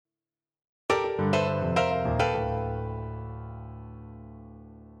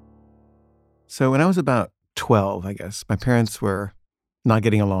So when I was about 12, I guess, my parents were not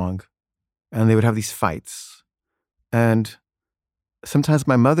getting along and they would have these fights. And sometimes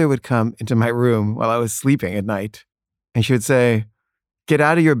my mother would come into my room while I was sleeping at night and she would say, "Get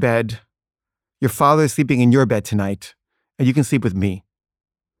out of your bed. Your father is sleeping in your bed tonight and you can sleep with me."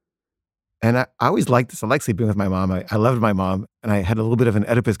 And I always liked this. I liked sleeping with my mom. I loved my mom and I had a little bit of an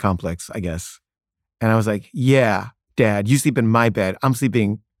Oedipus complex, I guess. And I was like, "Yeah, Dad, you sleep in my bed. I'm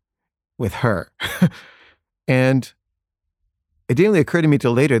sleeping with her." And it didn't really occur to me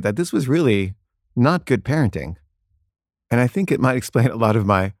till later that this was really not good parenting. And I think it might explain a lot of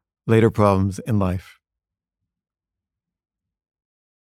my later problems in life.